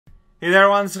Hey there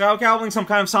everyone, it's Cowling, some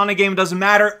kind of Sonic game, doesn't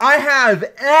matter. I have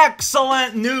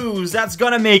excellent news that's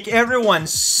gonna make everyone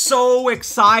so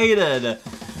excited.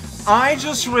 I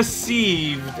just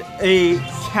received a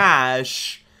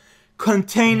cache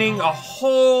containing a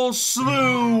whole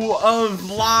slew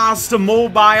of lost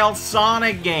mobile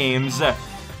Sonic games.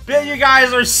 Bet you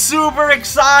guys are super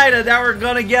excited that we're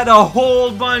gonna get a whole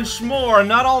bunch more.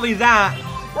 Not only that,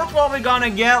 we're probably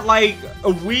gonna get like a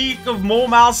week of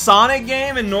mobile Sonic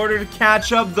game in order to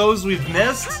catch up those we've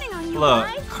missed. Look,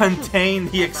 contain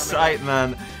the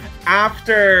excitement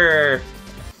after.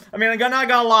 I mean, I'm not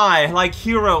gonna lie, like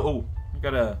Hero. Oh, you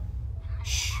gotta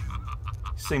shh.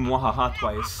 Say mwahaha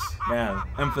twice. Yeah,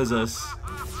 emphasis.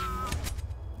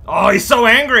 Oh, he's so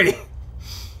angry.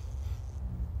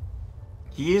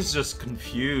 He is just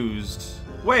confused.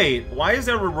 Wait, why is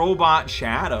there a robot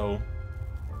Shadow?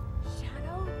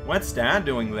 What's Dad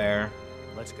doing there?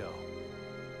 Let's go.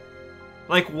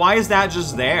 Like, why is that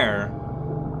just there?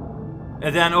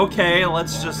 And then, okay,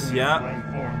 let's just,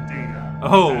 yeah.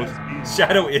 Oh,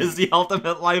 Shadow is the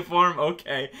ultimate life form?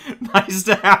 Okay. Nice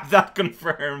to have that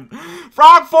confirmed.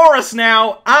 Frog Forest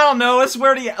now! I don't know, it's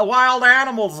where the wild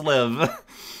animals live.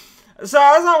 So,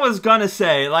 as I was gonna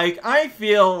say, like, I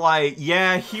feel like,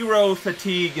 yeah, hero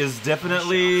fatigue is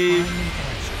definitely...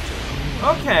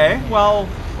 Okay, well...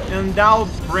 And that'll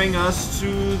bring us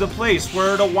to the place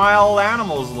where the wild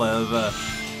animals live.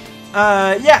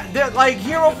 Yeah, like,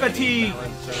 hero fatigue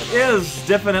is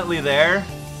definitely there.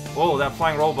 Whoa, that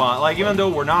flying robot. Like, even though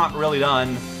we're not really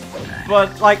done.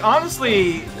 But, like,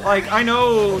 honestly, like, I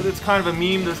know it's kind of a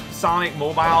meme, the Sonic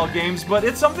mobile games, but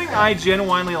it's something I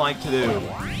genuinely like to do.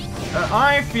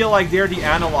 I feel like they're the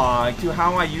analog to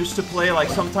how I used to play. Like,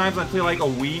 sometimes I play like a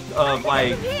week of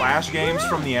like Flash games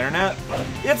from the internet.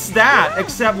 It's that,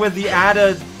 except with the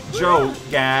added joke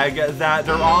gag that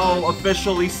they're all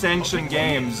officially sanctioned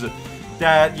games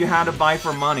that you had to buy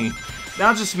for money.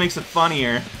 That just makes it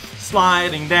funnier.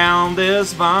 Sliding down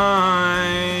this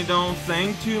vine, don't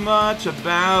think too much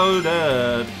about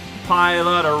it.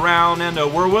 Pilot around and the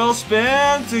world will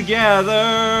spin together.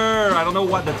 I don't know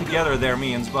what the together there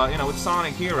means, but you know, with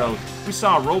Sonic Heroes, we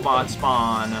saw a robot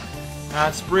spawn.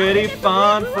 That's pretty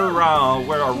fun for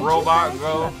where a robot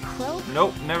go.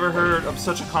 Nope, never heard of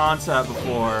such a concept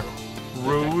before.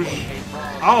 Rouge.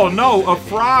 Oh no, a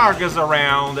frog is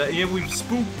around. Yeah, we've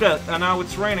spooked it, and now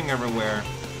it's raining everywhere.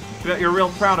 Bet you're real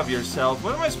proud of yourself.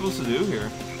 What am I supposed to do here?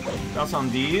 Got on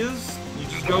these? You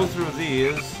just go through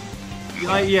these.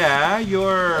 Yeah,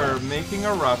 you're making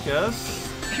a ruckus.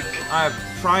 I've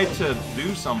tried to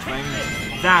do something.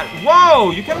 That,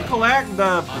 whoa! You can collect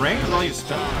the rings while you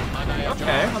spin.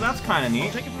 Okay, well that's kind of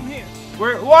neat.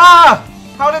 Where, whoa!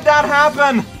 How did that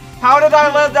happen? How did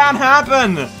I let that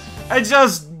happen? I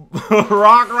just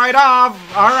rocked right off.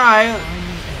 Alright.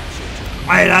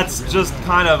 That's just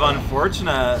kind of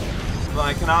unfortunate. But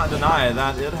I cannot deny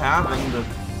that it happened.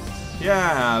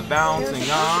 Yeah, bouncing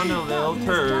on a little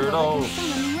turtle.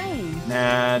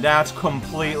 Nah, that's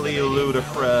completely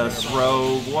ludicrous,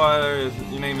 Rogue. What?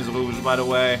 Your name is Rouge, by the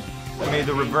way. I made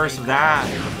the reverse of that.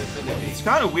 It's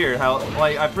kind of weird how,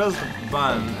 like, I press the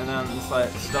button and then it's like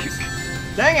stuff.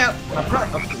 Dang it!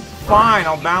 Fine,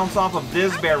 I'll bounce off of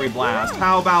this berry blast.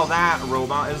 How about that,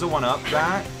 robot? Is it one up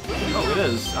back? Oh, it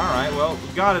is. Alright, well,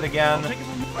 we got it again.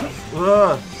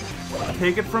 Ugh.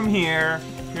 Take it from here.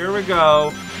 Here we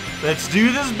go. Let's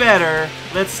do this better.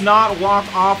 Let's not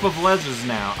walk off of ledges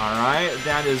now, alright?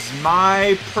 That is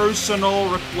my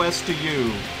personal request to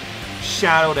you,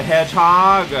 Shadow the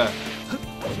Hedgehog.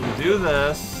 So we do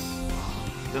this.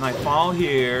 Then I fall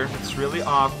here. It's really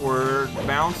awkward.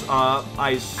 Bounce up.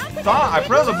 I thought I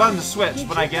pressed a button to switch,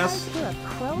 but I guess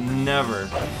never.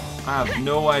 I have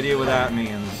no idea what that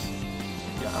means.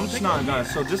 Yeah, I'm just not gonna.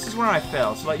 So this is where I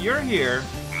fell. So like you're here.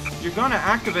 You're gonna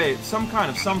activate some kind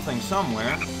of something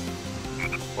somewhere.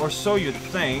 Or so you'd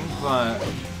think, but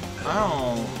I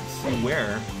don't see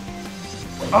where.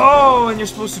 Oh, and you're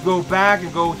supposed to go back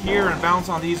and go here and bounce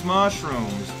on these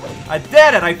mushrooms. I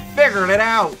did it! I figured it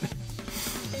out!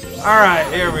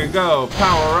 Alright, here we go.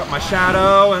 Power up my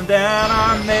shadow, and then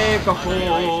I make a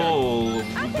hole.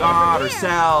 We got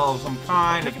ourselves some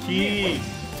kind of key.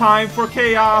 Time for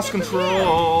chaos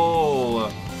control.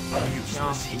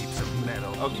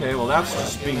 Okay, well that's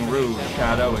just being rude,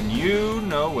 Shadow, and you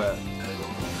know it.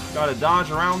 Gotta dodge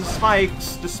around the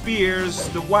spikes, the spears,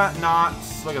 the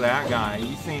whatnots. Look at that guy.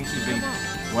 He thinks he's being...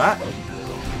 What?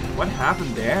 What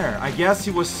happened there? I guess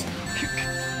he was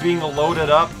being loaded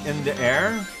up in the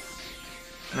air?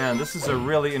 Man, this is a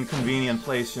really inconvenient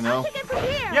place, you know?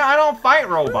 Yeah, I don't fight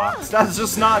robots. That's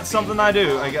just not something I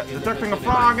do. I get detecting a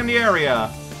frog in the area.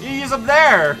 He's up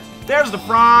there. There's the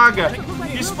frog.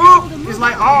 He's spooked. He's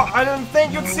like, oh, I didn't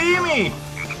think you'd see me.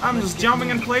 I'm just jumping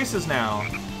in places now.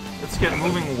 Let's get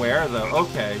moving where, though?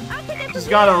 Okay. Just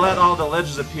gotta let all the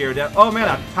ledges appear. Oh, man,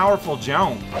 a powerful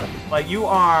jump. Like, you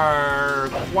are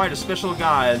quite a special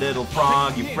guy, little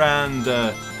froggy friend.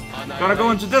 Gotta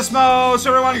go into this mode so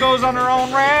everyone goes on their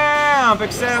own ramp,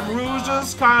 except Rouge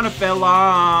just kind of fell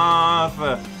off.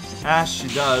 As she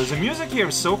does. The music here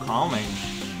is so calming.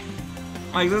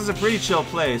 Like, this is a pretty chill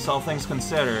place, all things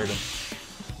considered.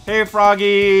 Hey,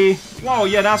 Froggy! Whoa,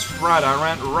 yeah, that's right, I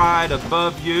went right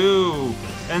above you.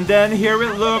 And then here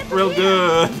it looked real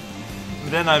good.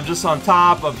 And then I'm just on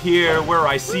top of here where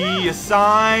I see a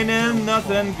sign and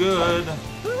nothing good.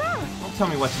 Don't tell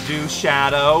me what to do,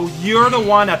 Shadow. You're the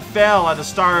one that fell at the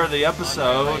start of the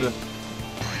episode.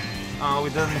 Oh, we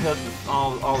didn't hit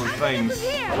all the things.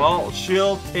 Well,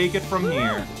 she'll take it from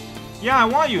here. Yeah, I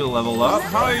want you to level up.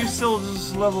 How are you still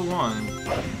just level 1?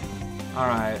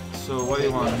 Alright, so what do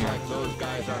you want here? Those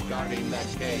guys are guarding that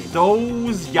cave.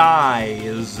 Those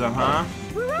guys, huh?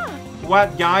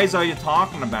 What guys are you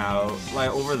talking about? Like,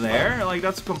 over there? Like,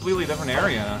 that's a completely different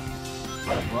area.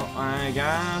 Well, I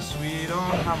guess we don't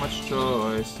have much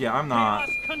choice. Yeah, I'm not.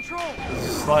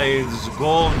 It's like, there's a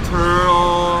golden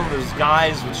turtle, there's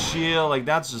guys with shield, like,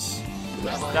 that's just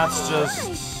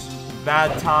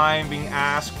bad time being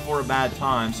asked for a bad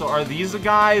time. So are these the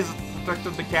guys that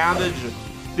protected the cabbage?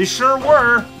 They sure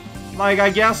were. Like, I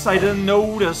guess I didn't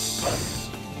notice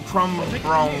Crumb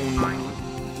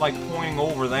like pointing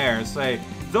over there and say,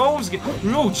 those guys.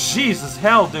 Oh, Jesus,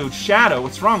 hell, dude. Shadow,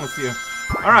 what's wrong with you?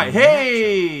 Alright,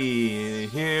 hey!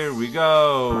 Here we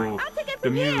go. The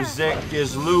music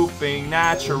is looping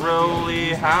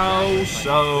naturally. How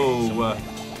so?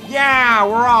 Yeah,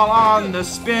 we're all on the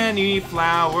spinny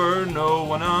flower. No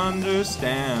one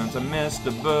understands. I missed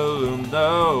the balloon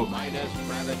though.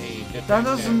 That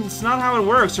doesn't. It's not how it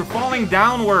works. You're falling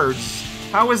downwards.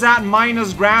 How is that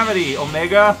minus gravity,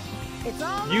 Omega?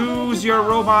 Use your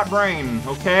robot brain,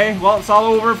 okay? Well, it's all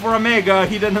over for Omega.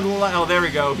 He didn't. Oh, there we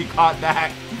go. He caught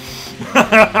that.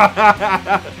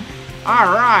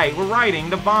 All right, we're riding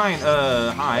the vine.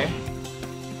 Hi.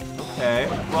 Okay,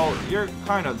 well, you're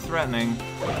kind of threatening,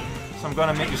 so I'm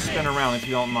gonna make you spin around if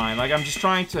you don't mind. Like, I'm just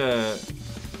trying to...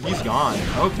 He's gone.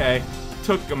 Okay.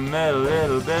 Took a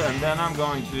little bit, and then I'm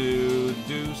going to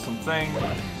do something.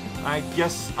 I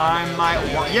guess I might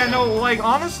want... Yeah, no, like,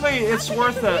 honestly, it's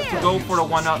worth it to go for the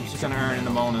 1-ups you can earn in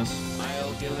the bonus.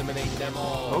 I'll eliminate them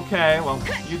all. Okay, well,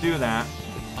 you do that.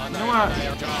 You know what?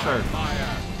 Sure.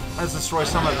 Let's destroy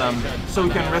some of them, so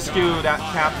we can rescue that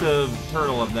captive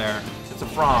turtle up there. A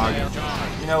frog.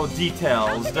 You know,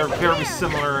 details. They're very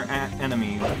similar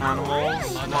enemies.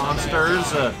 Animals,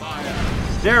 monsters.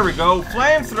 There we go.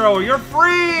 Flamethrower, you're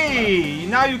free!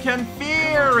 Now you can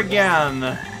fear again.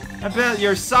 I bet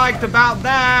you're psyched about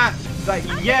that. Like,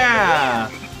 yeah!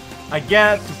 I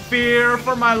get to fear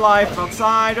for my life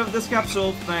outside of this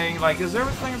capsule thing. Like, is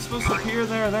everything supposed to appear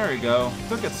there? There you go.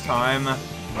 Took its time.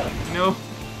 You know,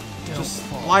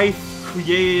 just life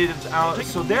created out.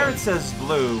 So there it says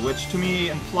blue, which to me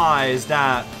implies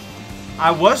that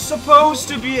I was supposed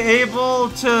to be able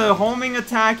to homing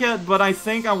attack it, but I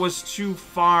think I was too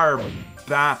far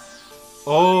back.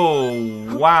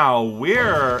 Oh, wow,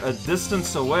 we're a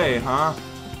distance away, huh?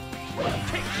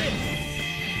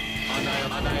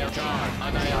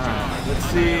 Alright, let's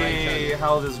see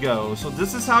how this goes. So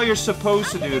this is how you're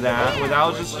supposed to do that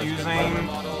without just using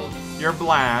your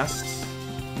blasts.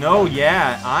 No,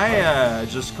 yeah, I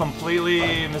just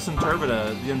completely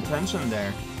misinterpreted the intention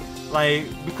there. Like,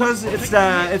 because it's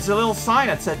a little sign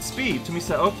that said speed. To me,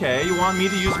 said, okay, you want me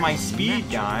to use my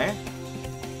speed guy,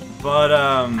 but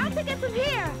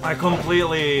I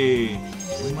completely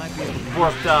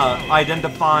worked out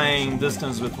identifying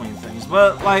distance between things.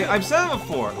 But like I've said it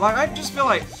before, like I just feel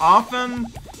like often,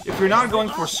 if you're not going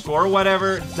for score or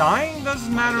whatever, dying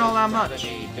doesn't matter all that much.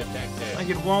 Like,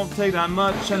 it won't take that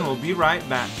much, and we'll be right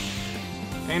back.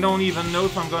 I don't even know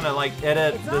if I'm gonna, like,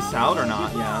 edit this out or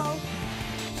not yet.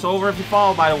 It's over if you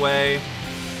fall, by the way.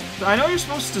 So I know you're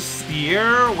supposed to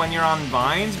steer when you're on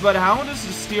vines, but how does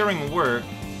the steering work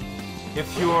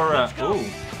if you're, oh,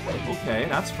 okay,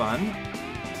 that's fun.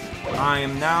 I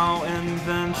am now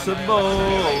invincible.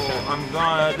 I'm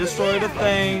gonna destroy the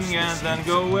thing and then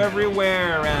go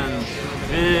everywhere and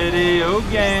video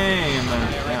game.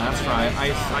 Yeah, that's right.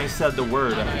 I said the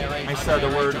word. I said the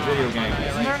word video game.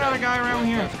 Isn't there another guy around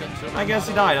here? I guess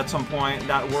he died at some point.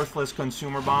 That worthless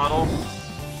consumer bottle.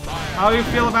 How do you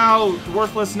feel about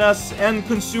worthlessness and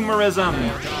consumerism?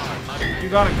 You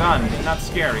got a gun. That's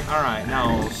scary. Alright,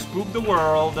 now spook the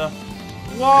world.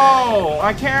 Whoa!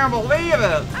 I can't believe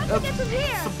it! How'd you get from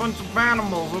here? It's a bunch of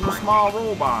animals with a small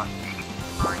robot.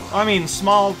 I mean,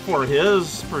 small for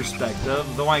his perspective,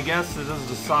 though I guess it is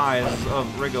the size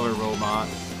of regular robot.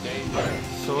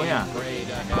 So yeah,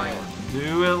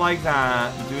 do it like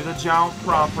that. Do the jump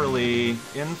properly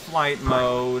in flight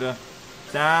mode.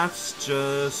 That's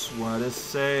just what it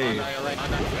says.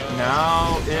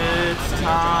 Now it's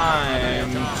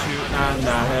time to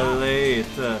annihilate.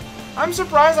 I'm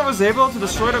surprised I was able to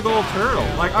destroy the gold turtle.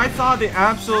 Like, I thought they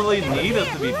absolutely needed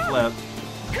to be flipped.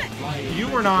 You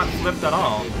were not flipped at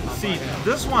all. See,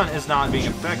 this one is not being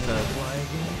affected.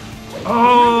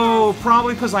 Oh,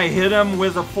 probably because I hit him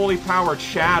with a fully powered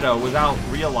shadow without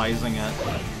realizing it.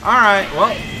 Alright,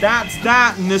 well, that's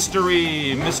that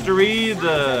mystery.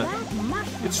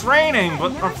 It's raining,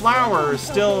 but our flower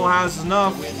still has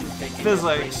enough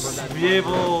physics to be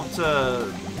able to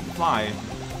fly.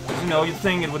 You know, you'd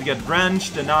think it would get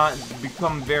drenched and not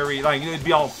become very, like, it'd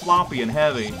be all floppy and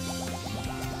heavy.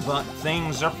 But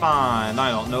things are fine. I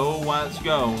don't know what's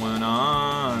going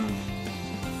on.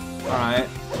 Alright,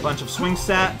 a bunch of swing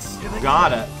sets.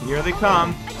 Got it. Here they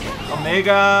come.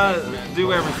 Omega,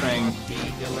 do everything.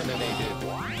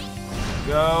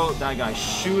 Go. That guy's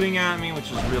shooting at me,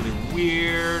 which is really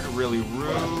weird, really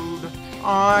rude.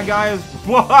 Aw, guys.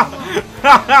 What?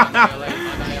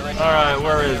 Alright,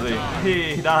 where is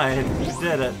he? He died. We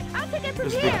did it.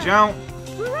 This big jump.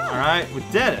 Alright, we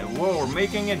did it. Whoa, we're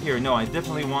making it here. No, I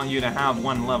definitely want you to have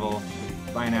one level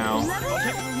by now.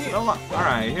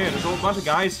 Alright, here, there's a whole bunch of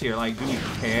guys here. Like, do we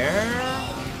care?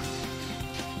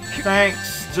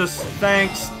 Thanks. Just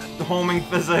thanks, homing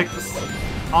physics.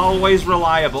 Always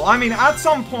reliable. I mean, at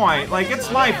some point, like, it's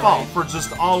my fault for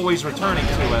just always returning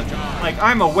to it. Like,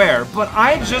 I'm aware, but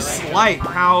I just like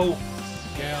how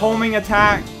homing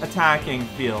attacking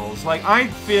feels. Like, I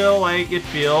feel like it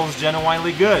feels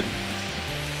genuinely good.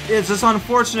 It's just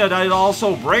unfortunate that it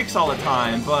also breaks all the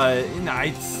time, but, you know,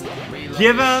 it's,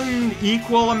 given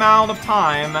equal amount of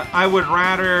time, I would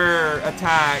rather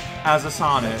attack as a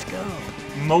Sonic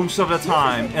most of the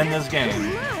time in this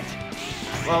game.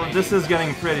 Well, this is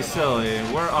getting pretty silly.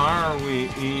 Where are we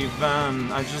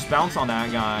even? I just bounced on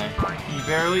that guy. He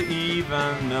barely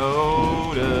even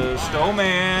noticed. Oh,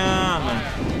 man.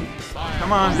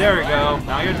 Come on, there we go.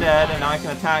 Now you're dead, and now I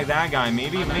can attack that guy.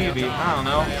 Maybe. I don't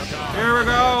know. Here we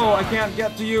go. I can't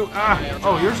get to you. Ah.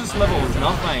 Oh, yours just level is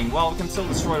nothing. Well, we can still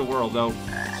destroy the world, though.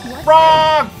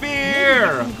 Frog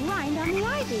fear!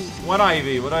 What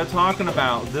ivy? What are you talking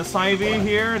about? This ivy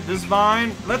here? This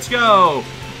vine? Let's go!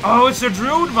 Oh, it's a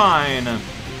Druid Vine!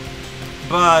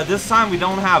 But this time we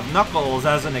don't have Knuckles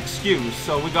as an excuse,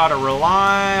 so we gotta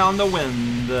rely on the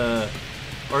wind.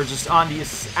 Or just on the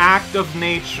act of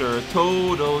nature.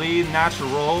 Totally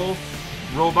natural.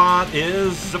 Robot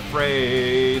is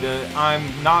afraid. I'm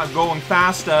not going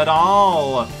fast at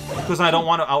all. Because I don't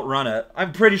want to outrun it.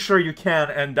 I'm pretty sure you can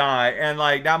and die. And,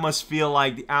 like, that must feel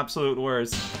like the absolute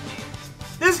worst.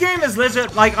 This game is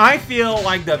legit, like, I feel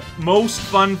like the most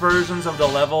fun versions of the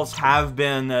levels have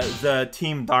been the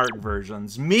Team Dark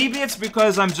versions. Maybe it's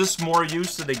because I'm just more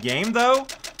used to the game, though.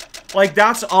 Like,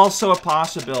 that's also a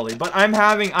possibility. But I'm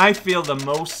having, I feel, the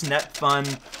most net fun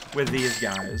with these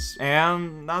guys.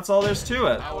 And that's all there's to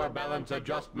it. Power balance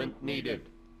adjustment needed.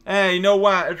 Hey, you know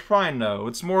what? It's fine, though.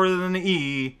 It's more than an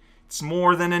E. It's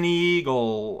more than an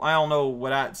eagle. I don't know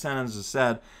what that sentence just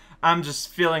said. I'm just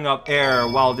filling up air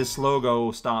while this logo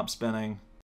stops spinning.